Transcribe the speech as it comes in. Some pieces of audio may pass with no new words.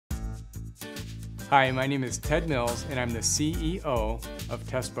Hi, my name is Ted Mills, and I'm the CEO of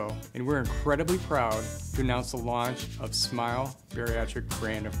Tespo, and we're incredibly proud to announce the launch of Smile Bariatric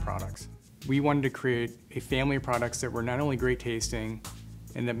brand of products. We wanted to create a family of products that were not only great tasting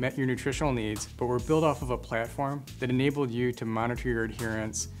and that met your nutritional needs, but were built off of a platform that enabled you to monitor your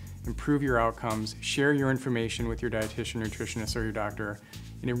adherence, improve your outcomes, share your information with your dietitian, nutritionist, or your doctor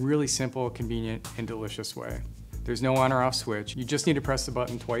in a really simple, convenient, and delicious way. There's no on or off switch. You just need to press the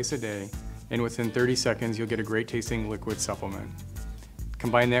button twice a day, and within 30 seconds, you'll get a great tasting liquid supplement.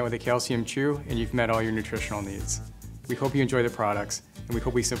 Combine that with a calcium chew, and you've met all your nutritional needs. We hope you enjoy the products, and we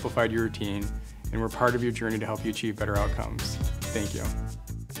hope we simplified your routine, and we're part of your journey to help you achieve better outcomes. Thank you.